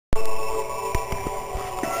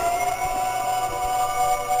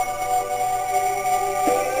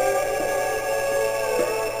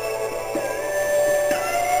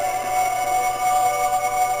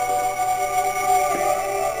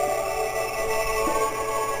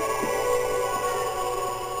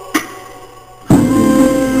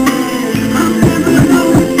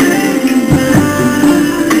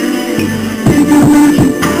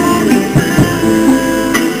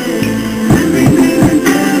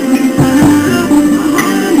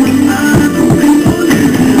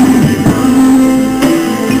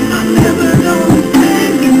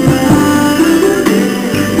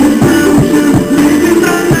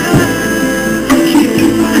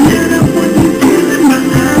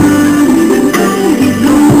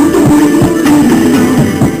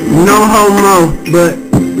But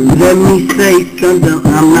let me say something,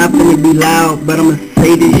 I'm not gonna be loud, but I'ma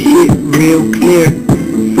say this shit real clear.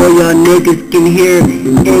 For y'all niggas can hear,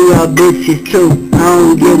 and y'all bitches too. I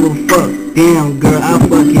don't give a fuck, damn girl, I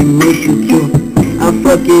fucking miss you too. I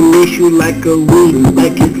fucking miss you like a weed,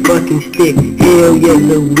 like a fucking stick. Hell yeah,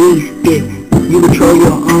 the weed stick. You control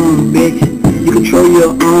your own, bitch. You control your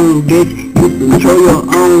own, bitch. You control your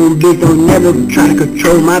own, bitch. Don't never try to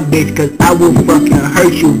control my bitch, cause I will fucking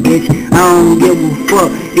hurt you, bitch. I don't give a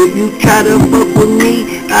fuck. If you try to fuck with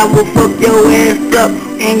me, I will fuck your ass up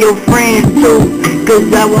and your friends too.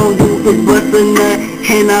 Cause I won't do is bust a nut,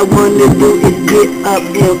 and I wanna do is get up.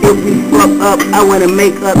 And if we fuck up, I wanna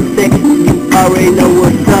make up sex. You already know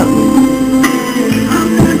what's up.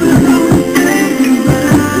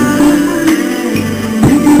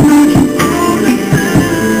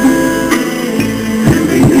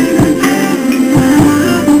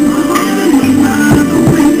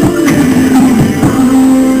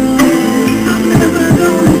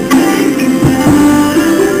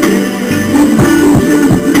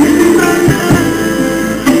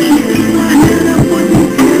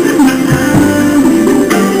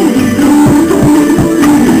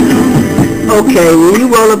 Okay, when you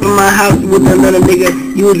roll up in my house with another nigga,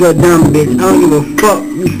 you was a dumb bitch. I don't give a fuck,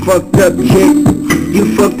 you fucked up chick.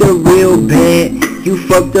 You fucked up real bad, you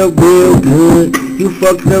fucked up real good. You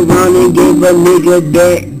fucked around and gave a nigga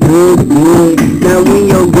that good. Now when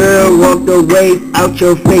your girl walked away out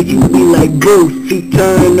your face, you be like Bruce. She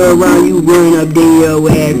turned around, you run up, then your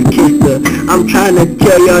ass kissed her. I'm trying to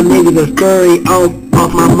tell y'all niggas a story off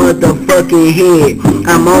my motherfucking head.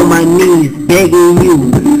 I'm on my knees begging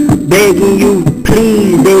you,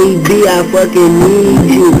 please baby, I fucking need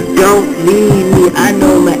you. Don't leave me, I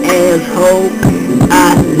know my asshole.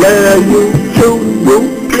 I love you too,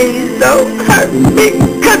 boo. Please don't hurt me,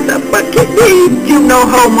 cause I fucking need you. No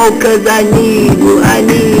homo, cause I need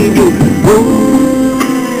you, boo.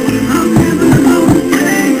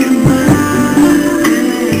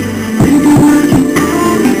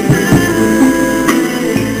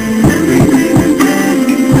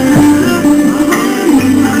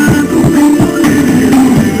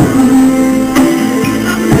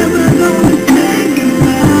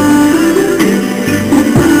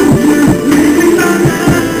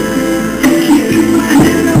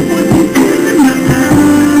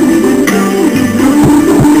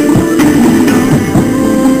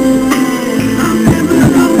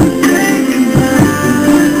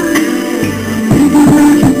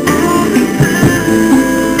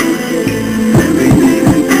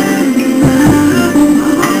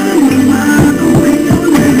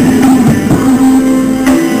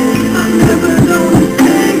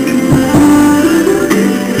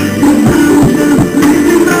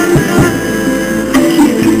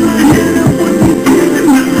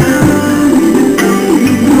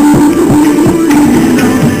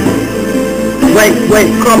 Wait,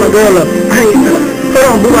 call my girl up. Hey, hold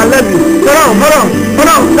on, boo, I love you. Hold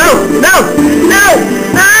on, no.